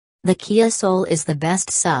The Kia Soul is the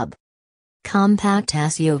best sub-compact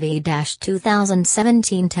SUV.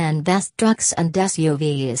 2017 10 Best Trucks and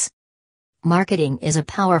SUVs. Marketing is a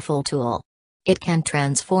powerful tool. It can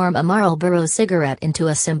transform a Marlboro cigarette into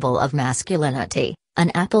a symbol of masculinity,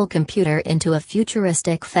 an Apple computer into a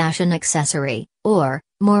futuristic fashion accessory, or,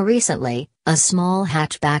 more recently, a small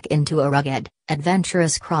hatchback into a rugged,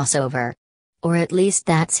 adventurous crossover. Or at least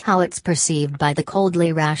that's how it's perceived by the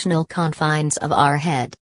coldly rational confines of our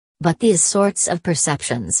head. But these sorts of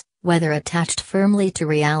perceptions, whether attached firmly to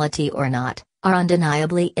reality or not, are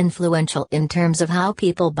undeniably influential in terms of how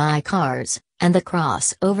people buy cars, and the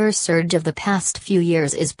crossover surge of the past few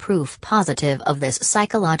years is proof positive of this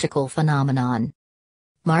psychological phenomenon.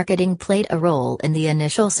 Marketing played a role in the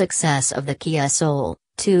initial success of the Kia Soul,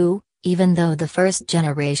 too, even though the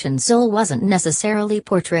first-generation Soul wasn't necessarily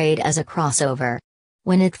portrayed as a crossover.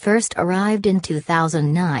 When it first arrived in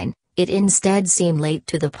 2009, it instead seemed late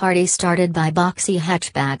to the party started by boxy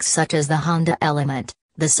hatchbacks such as the Honda Element,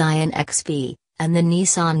 the Scion XP, and the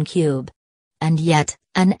Nissan Cube. And yet,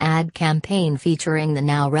 an ad campaign featuring the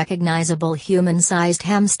now recognizable human-sized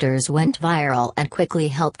hamsters went viral and quickly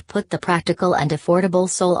helped put the practical and affordable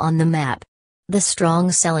Soul on the map. The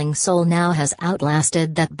strong-selling Soul now has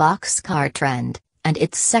outlasted that boxcar trend, and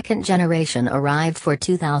its second generation arrived for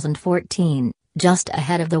 2014. Just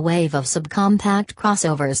ahead of the wave of subcompact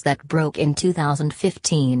crossovers that broke in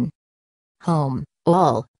 2015.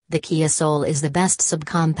 The Kia Soul is the best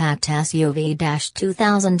subcompact SUV.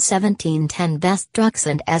 2017 10 Best Trucks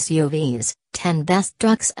and SUVs, 10 Best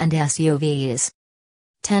Trucks and SUVs.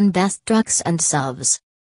 10 Best Trucks and SUVs.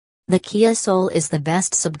 The Kia Soul is the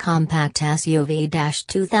best subcompact SUV.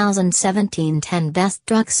 2017 10 Best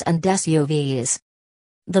Trucks and SUVs.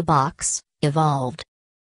 The box, evolved.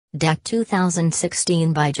 Deck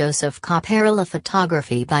 2016 by Joseph Copperella.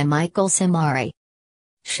 Photography by Michael Simari.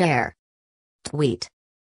 Share. Tweet.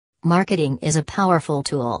 Marketing is a powerful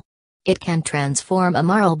tool. It can transform a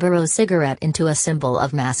Marlboro cigarette into a symbol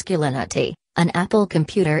of masculinity, an Apple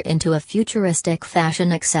computer into a futuristic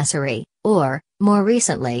fashion accessory, or, more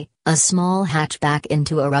recently, a small hatchback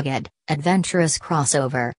into a rugged, adventurous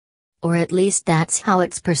crossover. Or at least that's how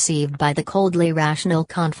it's perceived by the coldly rational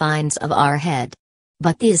confines of our head.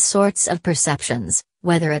 But these sorts of perceptions,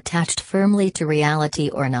 whether attached firmly to reality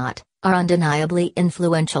or not, are undeniably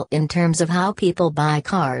influential in terms of how people buy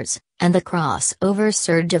cars, and the crossover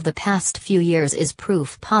surge of the past few years is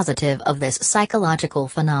proof positive of this psychological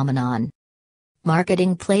phenomenon.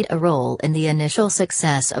 Marketing played a role in the initial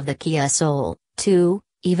success of the Kia Soul, too,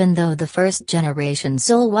 even though the first-generation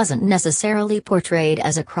Soul wasn't necessarily portrayed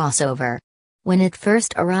as a crossover. When it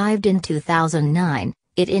first arrived in 2009,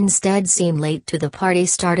 it instead seemed late to the party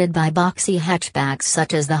started by boxy hatchbacks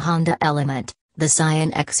such as the Honda Element, the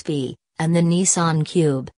Scion XP, and the Nissan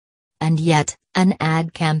Cube. And yet, an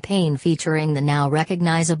ad campaign featuring the now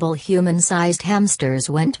recognizable human-sized hamsters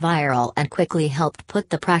went viral and quickly helped put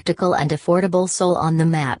the practical and affordable Soul on the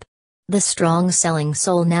map. The strong-selling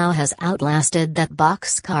Soul now has outlasted that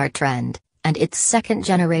boxcar trend, and its second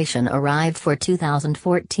generation arrived for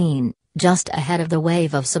 2014. Just ahead of the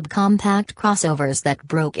wave of subcompact crossovers that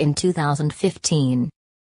broke in 2015.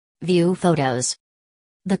 View photos.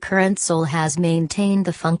 The current Soul has maintained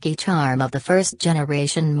the funky charm of the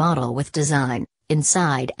first-generation model with design,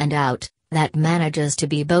 inside and out, that manages to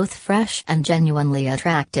be both fresh and genuinely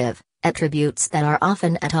attractive, attributes that are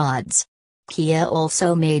often at odds. Kia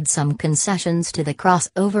also made some concessions to the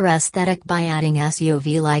crossover aesthetic by adding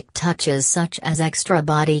SUV-like touches such as extra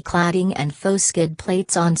body cladding and faux skid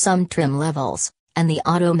plates on some trim levels, and the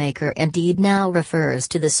automaker indeed now refers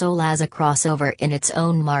to the Soul as a crossover in its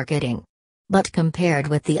own marketing. But compared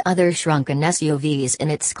with the other shrunken SUVs in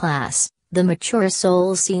its class, the mature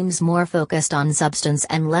Soul seems more focused on substance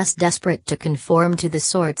and less desperate to conform to the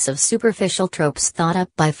sorts of superficial tropes thought up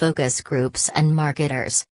by focus groups and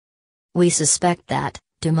marketers. We suspect that,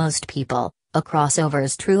 to most people, a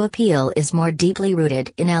crossover's true appeal is more deeply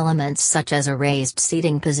rooted in elements such as a raised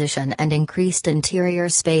seating position and increased interior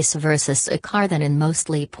space versus a car than in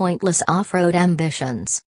mostly pointless off-road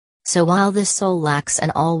ambitions. So while this Soul lacks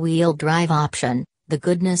an all-wheel drive option, the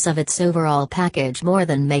goodness of its overall package more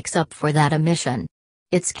than makes up for that omission.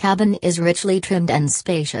 Its cabin is richly trimmed and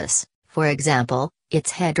spacious, for example,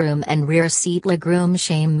 its headroom and rear seat legroom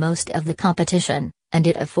shame most of the competition, and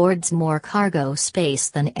it affords more cargo space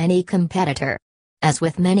than any competitor. As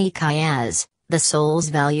with many Kias, the Soul's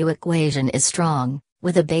value equation is strong,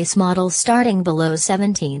 with a base model starting below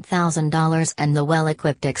 $17,000 and the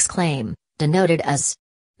well-equipped Exclaim, denoted as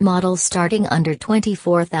model starting under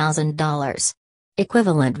 $24,000.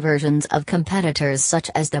 Equivalent versions of competitors such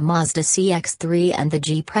as the Mazda CX-3 and the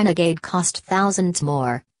Jeep Renegade cost thousands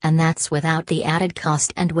more, and that's without the added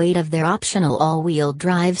cost and weight of their optional all-wheel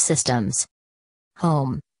drive systems.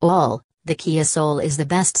 Home, all. The Kia Soul is the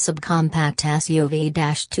best subcompact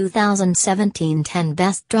SUV. 2017 10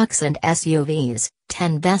 Best Trucks and SUVs,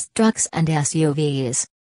 10 Best Trucks and SUVs.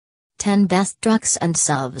 10 Best Trucks and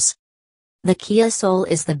SUVs. The Kia Soul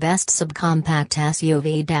is the best subcompact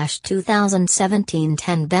SUV. 2017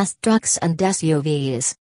 10 Best Trucks and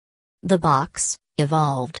SUVs. The box,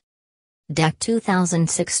 evolved. Deck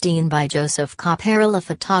 2016 by Joseph Copperella.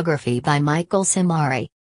 Photography by Michael Simari.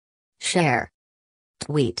 Share.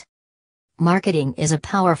 Tweet. Marketing is a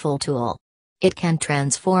powerful tool. It can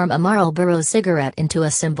transform a Marlboro cigarette into a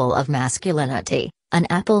symbol of masculinity, an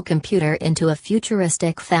Apple computer into a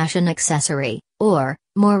futuristic fashion accessory, or,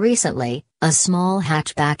 more recently, a small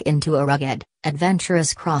hatchback into a rugged,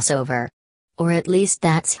 adventurous crossover. Or at least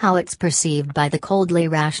that's how it's perceived by the coldly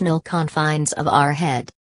rational confines of our head.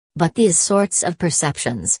 But these sorts of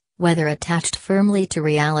perceptions, whether attached firmly to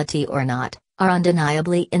reality or not, are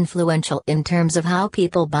undeniably influential in terms of how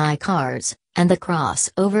people buy cars, and the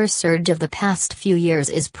crossover surge of the past few years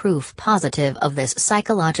is proof positive of this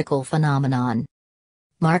psychological phenomenon.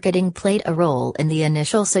 Marketing played a role in the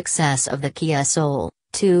initial success of the Kia Soul,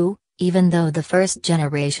 too, even though the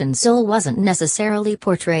first-generation Soul wasn't necessarily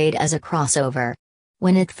portrayed as a crossover.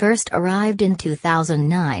 When it first arrived in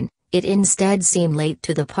 2009, it instead seemed late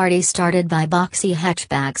to the party, started by boxy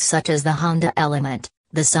hatchbacks such as the Honda Element,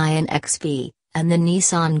 the Scion XP, and the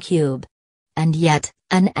Nissan Cube. And yet,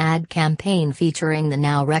 an ad campaign featuring the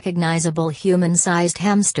now recognizable human-sized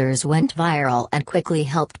hamsters went viral and quickly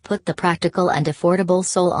helped put the practical and affordable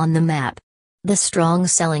Soul on the map. The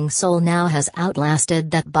strong-selling Soul now has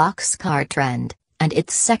outlasted that boxcar trend, and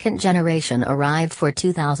its second generation arrived for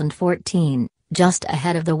 2014, just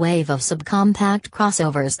ahead of the wave of subcompact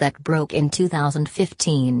crossovers that broke in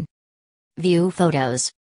 2015. View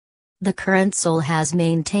photos. The current Soul has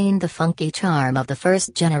maintained the funky charm of the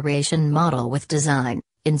first-generation model with design,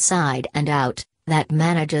 inside and out, that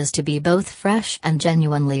manages to be both fresh and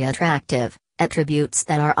genuinely attractive, attributes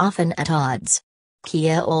that are often at odds.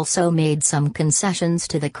 Kia also made some concessions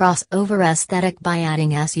to the crossover aesthetic by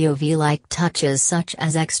adding SUV-like touches such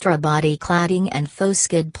as extra body cladding and faux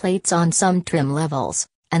skid plates on some trim levels,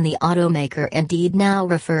 and the automaker indeed now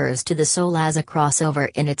refers to the Soul as a crossover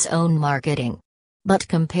in its own marketing. But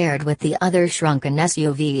compared with the other shrunken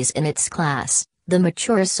SUVs in its class, the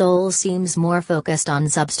mature Soul seems more focused on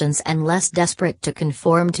substance and less desperate to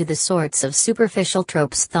conform to the sorts of superficial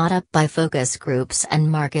tropes thought up by focus groups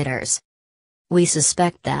and marketers. We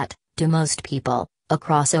suspect that, to most people, a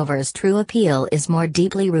crossover's true appeal is more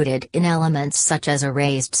deeply rooted in elements such as a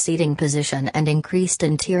raised seating position and increased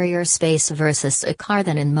interior space versus a car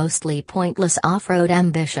than in mostly pointless off-road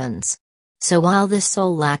ambitions. So while this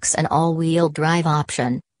Soul lacks an all-wheel drive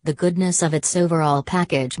option, the goodness of its overall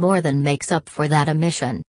package more than makes up for that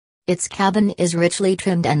omission. Its cabin is richly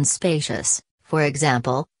trimmed and spacious, for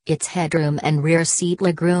example, its headroom and rear seat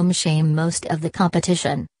legroom shame most of the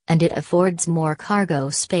competition, and it affords more cargo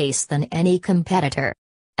space than any competitor.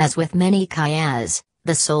 As with many Kias,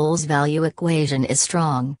 the Soul's value equation is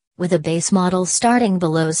strong, with a base model starting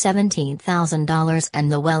below $17,000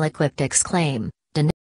 and the well-equipped Exclaim,